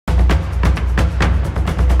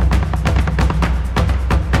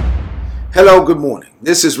Hello, good morning.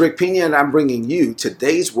 This is Rick Pina, and I'm bringing you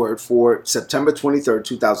today's word for September 23rd,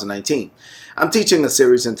 2019. I'm teaching a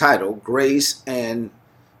series entitled Grace and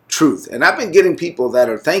Truth. And I've been getting people that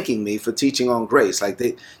are thanking me for teaching on grace. Like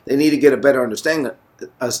they need to get a better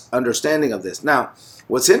understanding of this. Now,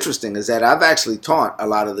 what's interesting is that I've actually taught a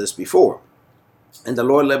lot of this before, and the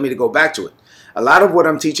Lord led me to go back to it. A lot of what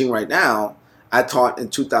I'm teaching right now, I taught in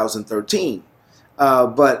 2013.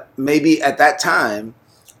 But maybe at that time,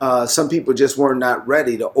 some people just were not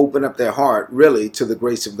ready to open up their heart really to the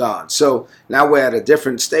grace of God. So now we're at a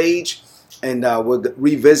different stage, and we're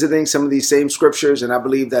revisiting some of these same scriptures, and I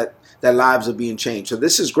believe that their lives are being changed. So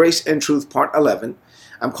this is Grace and Truth Part 11.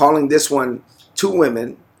 I'm calling this one Two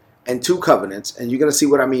Women and Two Covenants, and you're going to see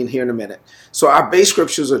what I mean here in a minute. So our base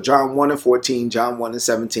scriptures are John 1 and 14, John 1 and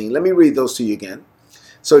 17. Let me read those to you again.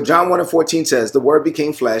 So John 1 and 14 says, "The Word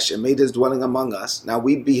became flesh and made his dwelling among us. Now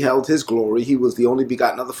we beheld his glory. He was the only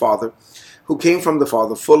begotten of the Father, who came from the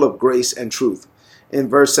Father, full of grace and truth." In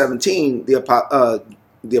verse 17,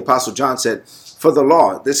 the Apostle John said, "For the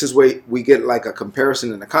law," this is where we get like a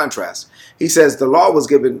comparison and a contrast. He says, "The law was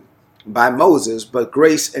given by Moses, but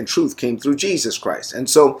grace and truth came through Jesus Christ." And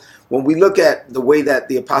so when we look at the way that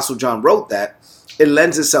the Apostle John wrote that, it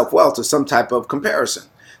lends itself well to some type of comparison.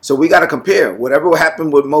 So we got to compare whatever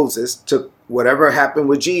happened with Moses to whatever happened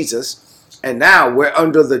with Jesus. And now we're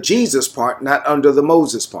under the Jesus part, not under the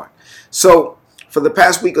Moses part. So for the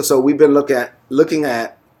past week or so, we've been looking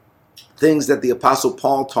at things that the Apostle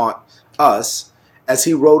Paul taught us as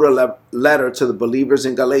he wrote a letter to the believers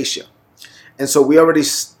in Galatia. And so we already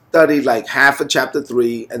studied like half of chapter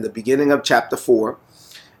 3 and the beginning of chapter 4.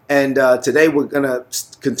 And today we're going to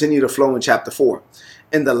continue to flow in chapter 4.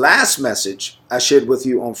 In the last message I shared with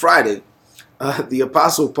you on Friday, the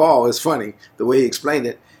Apostle Paul, is funny the way he explained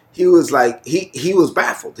it. He was like, he was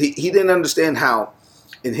baffled. He didn't understand how,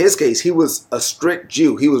 in his case, he was a strict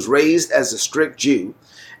Jew. He was raised as a strict Jew,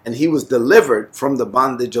 and he was delivered from the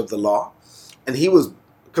bondage of the law. And he was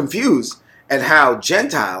confused at how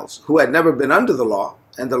Gentiles, who had never been under the law,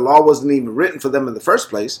 and the law wasn't even written for them in the first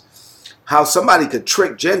place, how somebody could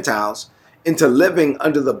trick Gentiles into living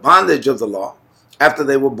under the bondage of the law after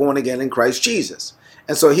they were born again in Christ Jesus.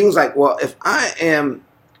 And so he was like, well, if I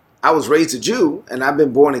was raised a Jew and I've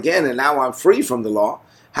been born again and now I'm free from the law,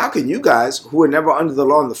 how can you guys who were never under the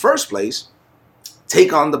law in the first place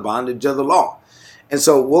take on the bondage of the law? And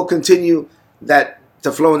so we'll continue that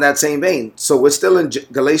to flow in that same vein. So we're still in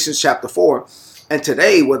Galatians chapter 4. And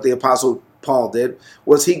today what the Apostle Paul did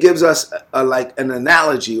was he gives us like an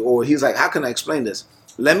analogy, or he's like, how can I explain this?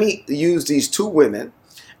 Let me use these two women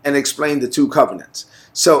and explain the two covenants.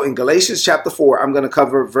 So in Galatians chapter 4, I'm going to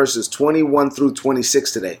cover verses 21 through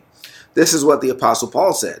 26 today. This is what the Apostle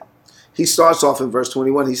Paul said. He starts off in verse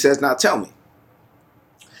 21. He says, "Now tell me,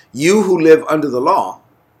 you who live under the law,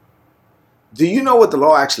 do you know what the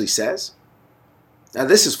law actually says?" Now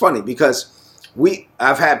this is funny because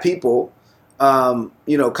I've had people, kind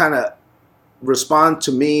of respond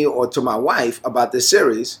to me or to my wife about this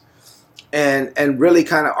series, and really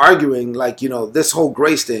kind of arguing like, this whole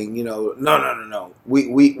grace thing, no.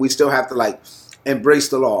 We still have to like embrace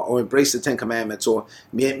the law or embrace the 10 commandments, or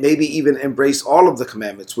maybe even embrace all of the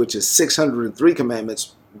commandments, which is 603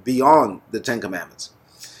 commandments beyond the 10 commandments.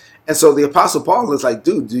 And so the Apostle Paul is like,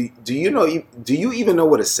 dude, do you even know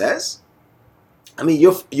what it says? I mean,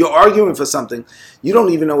 you're arguing for something. You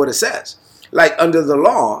don't even know what it says. Like under the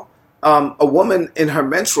law, a woman in her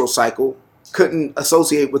menstrual cycle couldn't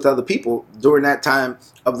associate with other people during that time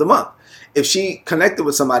of the month. If she connected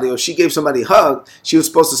with somebody or she gave somebody a hug, she was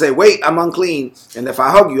supposed to say, "Wait, I'm unclean. And if I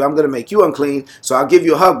hug you, I'm going to make you unclean. So I'll give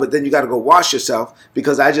you a hug, but then you got to go wash yourself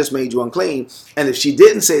because I just made you unclean." And if she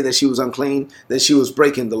didn't say that she was unclean, then she was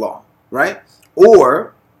breaking the law, right?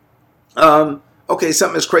 Or,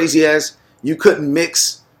 something as crazy as you couldn't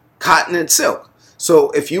mix cotton and silk. So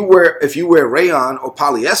if you wear rayon or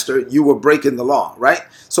polyester, you were breaking the law, right?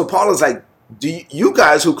 So Paul is like, do you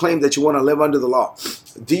guys who claim that you want to live under the law,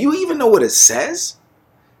 do you even know what it says?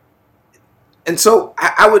 And so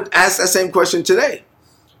I would ask that same question today.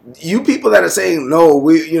 You people that are saying, no,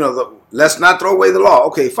 let's not throw away the law.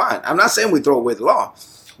 Okay, fine. I'm not saying we throw away the law,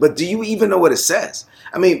 but do you even know what it says?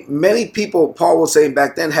 I mean, many people, Paul was saying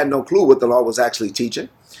back then, had no clue what the law was actually teaching.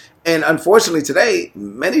 And unfortunately today,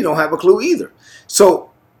 many don't have a clue either.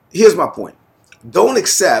 So here's my point. Don't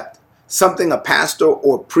accept something a pastor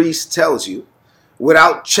or priest tells you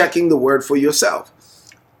without checking the word for yourself.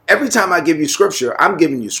 Every time I give you scripture, I'm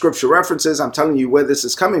giving you scripture references. I'm telling you where this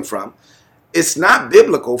is coming from. It's not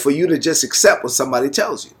biblical for you to just accept what somebody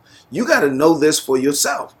tells you. You got to know this for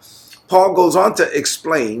yourself. Paul goes on to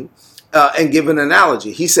explain and give an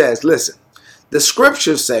analogy. He says, listen, The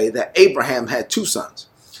scriptures say that Abraham had two sons,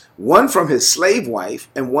 one from his slave wife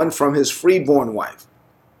and one from his freeborn wife.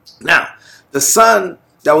 Now, the son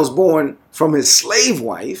that was born from his slave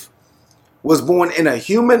wife was born in a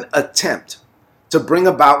human attempt to bring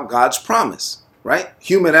about God's promise, right?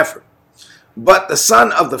 Human effort. But the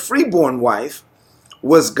son of the freeborn wife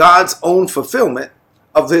was God's own fulfillment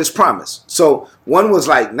of his promise. So one was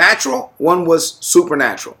like natural, one was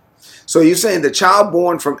supernatural. So you're saying the child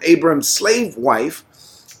born from Abraham's slave wife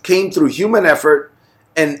came through human effort,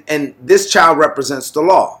 and this child represents the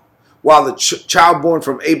law, while the child born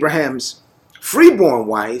from Abraham's freeborn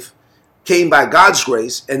wife came by God's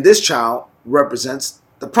grace, and this child represents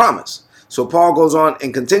the promise. So Paul goes on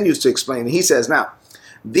and continues to explain. He says, now,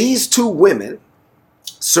 these two women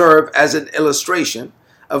serve as an illustration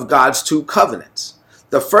of God's two covenants.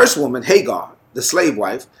 The first woman, Hagar, the slave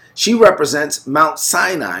wife, she represents Mount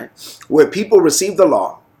Sinai, where people received the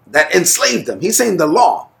law that enslaved them. He's saying the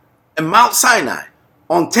law and Mount Sinai,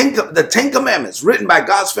 on the Ten Commandments written by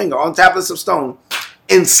God's finger on tablets of stone,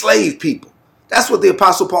 enslaved people. That's what the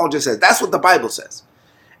Apostle Paul just says. That's what the Bible says.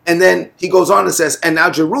 And then he goes on and says, and now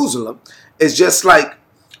Jerusalem is just like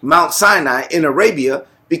Mount Sinai in Arabia,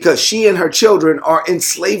 because she and her children are in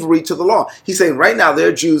slavery to the law. He's saying right now there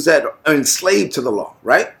are Jews that are enslaved to the law,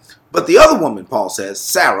 right? But the other woman, Paul says,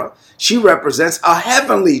 Sarah, she represents a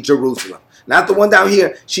heavenly Jerusalem. Not the one down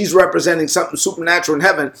here. She's representing something supernatural in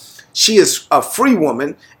heaven. She is a free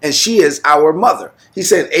woman, and she is our mother. He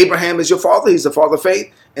said Abraham is your father. He's the father of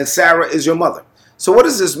faith, and Sarah is your mother. So what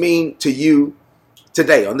does this mean to you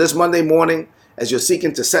today? On this Monday morning, as you're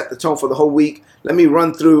seeking to set the tone for the whole week, let me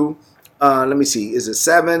run through, let me see, is it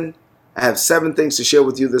 7? I have 7 things to share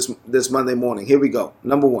with you this Monday morning. Here we go.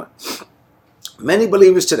 Number 1, many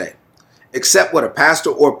believers today accept what a pastor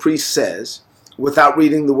or priest says without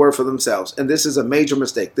reading the word for themselves. And this is a major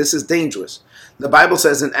mistake. This is dangerous. The Bible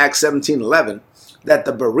says in Acts 17:11 that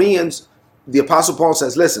the Bereans, the Apostle Paul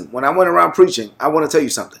says, listen, when I went around preaching, I want to tell you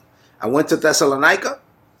something. I went to Thessalonica.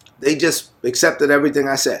 They just accepted everything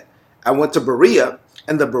I said. I went to Berea,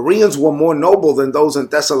 and the Bereans were more noble than those in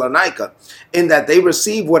Thessalonica in that they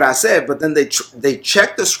received what I said, but then they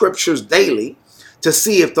checked the scriptures daily to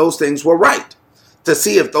see if those things were right, to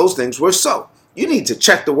see if those things were so. You need to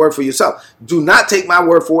check the word for yourself. Do not take my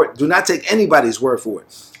word for it. Do not take anybody's word for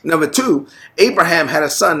it. Number 2, Abraham had a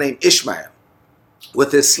son named Ishmael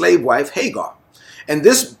with his slave wife Hagar. And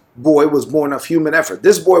this boy was born of human effort.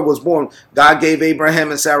 This boy was born, God gave Abraham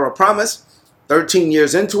and Sarah a promise. 13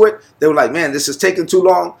 years into it, they were like, man, this is taking too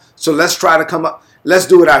long. So let's try to come up. Let's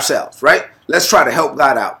do it ourselves, right? Let's try to help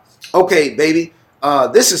God out. Okay, baby,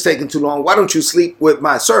 this is taking too long. Why don't you sleep with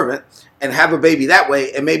my servant and have a baby that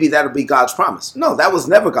way, and maybe that'll be God's promise. No, that was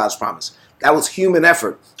never God's promise. That was human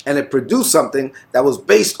effort, and it produced something that was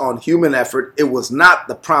based on human effort. It was not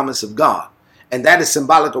the promise of God, and that is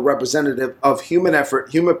symbolic or representative of human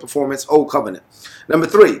effort, human performance, old covenant. Number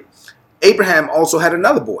 3, Abraham also had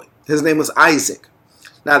another boy. His name was Isaac.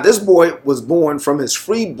 Now, this boy was born from his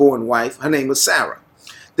freeborn wife. Her name was Sarah.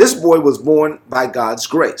 This boy was born by God's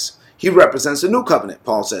grace. He represents the new covenant,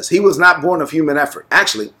 Paul says. He was not born of human effort.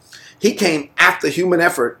 Actually, he came after human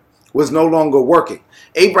effort was no longer working.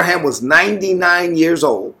 Abraham was 99 years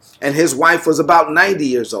old, and his wife was about 90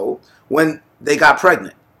 years old when they got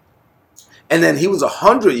pregnant. And then he was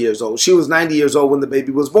 100 years old. She was 90 years old when the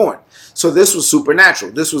baby was born. So this was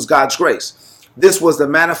supernatural. This was God's grace. This was the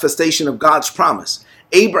manifestation of God's promise.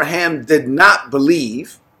 Abraham did not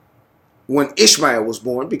believe when Ishmael was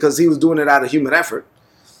born because he was doing it out of human effort.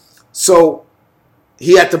 So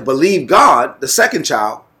he had to believe God, the second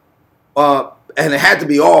child, and it had to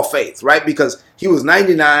be all faith, right? Because he was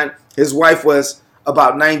 99, his wife was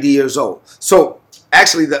about 90 years old. So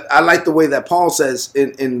actually, I like the way that Paul says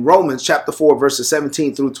in Romans chapter 4, verses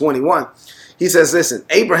 17 through 21. He says, listen,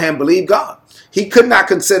 Abraham believed God. He did not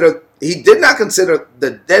consider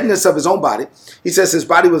the deadness of his own body. He says his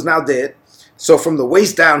body was now dead. So from the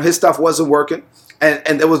waist down, his stuff wasn't working.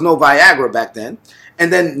 And there was no Viagra back then.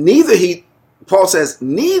 And then Paul says,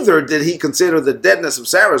 neither did he consider the deadness of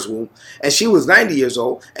Sarah's womb. And she was 90 years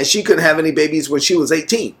old, and she couldn't have any babies when she was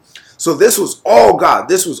 18. So this was all God.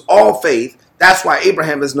 This was all faith. That's why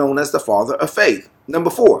Abraham is known as the father of faith.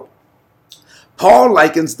 Number 4, Paul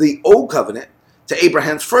likens the old covenant to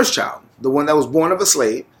Abraham's first child, the one that was born of a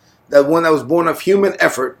slave, the one that was born of human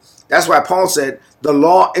effort. That's why Paul said the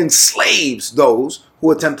law enslaves those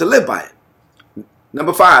who attempt to live by it.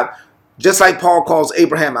 Number 5, just like Paul calls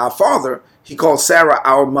Abraham our father, he calls Sarah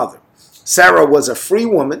our mother. Sarah was a free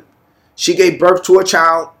woman. She gave birth to a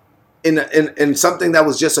child in something that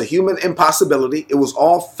was just a human impossibility. It was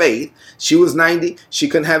all faith. She was 90. She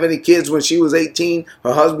couldn't have any kids when she was 18.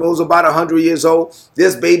 Her husband was about 100 years old.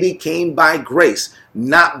 This baby came by grace,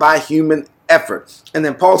 not by human effort. And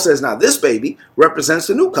then Paul says, now this baby represents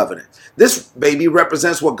the new covenant. This baby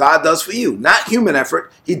represents what God does for you, not human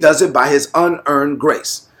effort. He does it by his unearned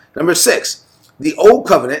grace. Number 6, the old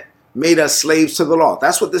covenant made us slaves to the law.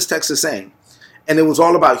 That's what this text is saying. And it was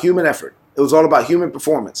all about human effort. It was all about human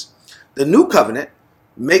performance. The new covenant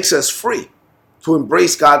makes us free to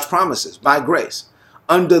embrace God's promises by grace.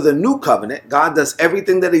 Under the new covenant, God does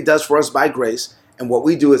everything that he does for us by grace, and what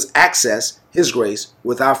we do is access his grace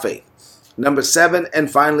with our faith. Number 7,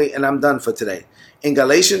 and finally, and I'm done for today. In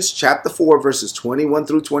Galatians chapter 4, verses 21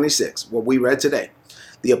 through 26, what we read today,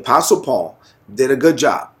 the Apostle Paul did a good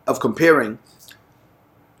job of comparing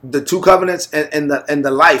the two covenants and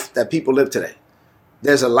the life that people live today.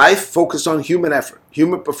 There's a life focused on human effort,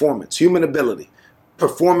 human performance, human ability,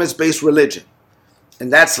 performance-based religion.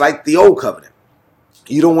 And that's like the old covenant.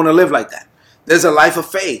 You don't want to live like that. There's a life of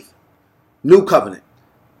faith, new covenant,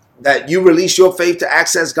 that you release your faith to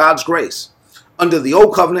access God's grace. Under the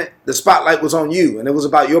old covenant, the spotlight was on you, and it was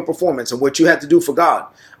about your performance and what you had to do for God.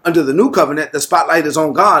 Under the new covenant, the spotlight is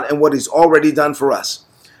on God and what he's already done for us.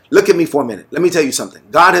 Look at me for a minute. Let me tell you something.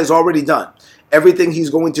 God has already done everything he's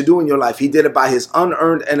going to do in your life. He did it by his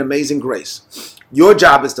unearned and amazing grace. Your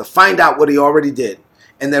job is to find out what he already did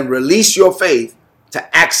and then release your faith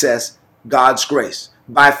to access God's grace.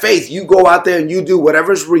 By faith, you go out there and you do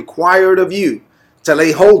whatever's required of you to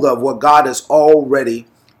lay hold of what God has already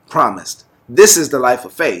promised. This is the life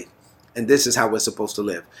of faith, and this is how we're supposed to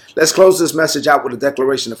live. Let's close this message out with a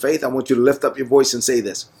declaration of faith. I want you to lift up your voice and say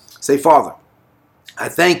this. Say, Father, I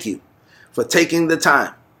thank you for taking the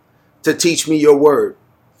time to teach me your word.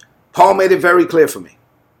 Paul made it very clear for me.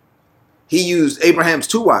 He used Abraham's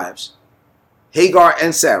 2 wives, Hagar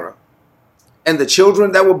and Sarah, and the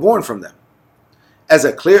children that were born from them as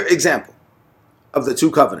a clear example of the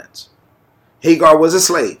 2 covenants. Hagar was a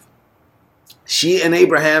slave. She and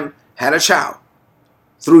Abraham had a child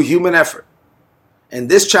through human effort. And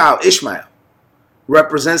this child, Ishmael,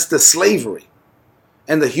 represents the slavery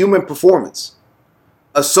and the human performance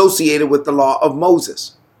associated with the law of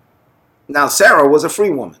Moses. Now, Sarah was a free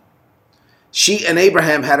woman. She and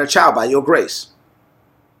Abraham had a child by your grace,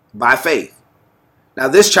 by faith. Now,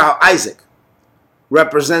 this child, Isaac,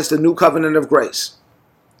 represents the new covenant of grace.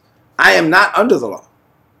 I am not under the law.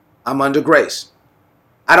 I'm under grace.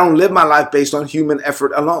 I don't live my life based on human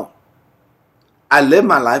effort alone. I live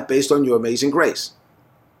my life based on your amazing grace.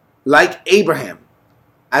 Like Abraham,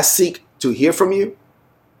 I seek to hear from you,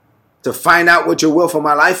 to find out what your will for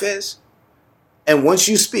my life is. And once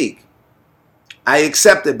you speak, I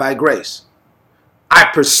accept it by grace. I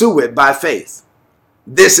pursue it by faith.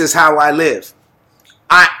 This is how I live.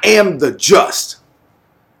 I am the just,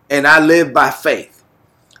 and I live by faith.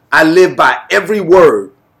 I live by every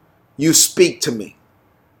word you speak to me.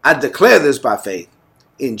 I declare this by faith.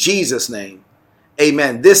 In Jesus' name,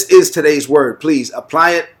 amen. This is today's word. Please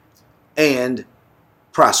apply it and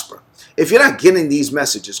prosper. If you're not getting these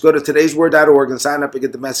messages, go to todaysword.org and sign up and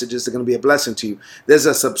get the messages. They're going to be a blessing to you. There's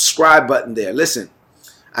a subscribe button there. Listen,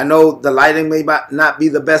 I know the lighting may not be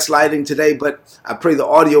the best lighting today, but I pray the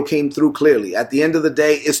audio came through clearly. At the end of the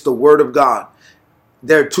day, it's the word of God.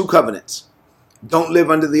 There are 2 covenants. Don't live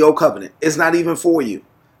under the old covenant. It's not even for you.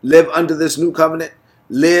 Live under this new covenant.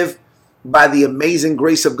 Live by the amazing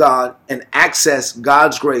grace of God and access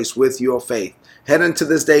God's grace with your faith. Head into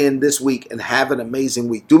this day and this week and have an amazing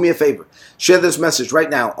week. Do me a favor. Share this message right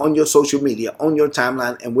now on your social media, on your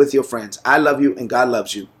timeline, and with your friends. I love you and God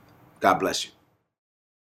loves you. God bless you.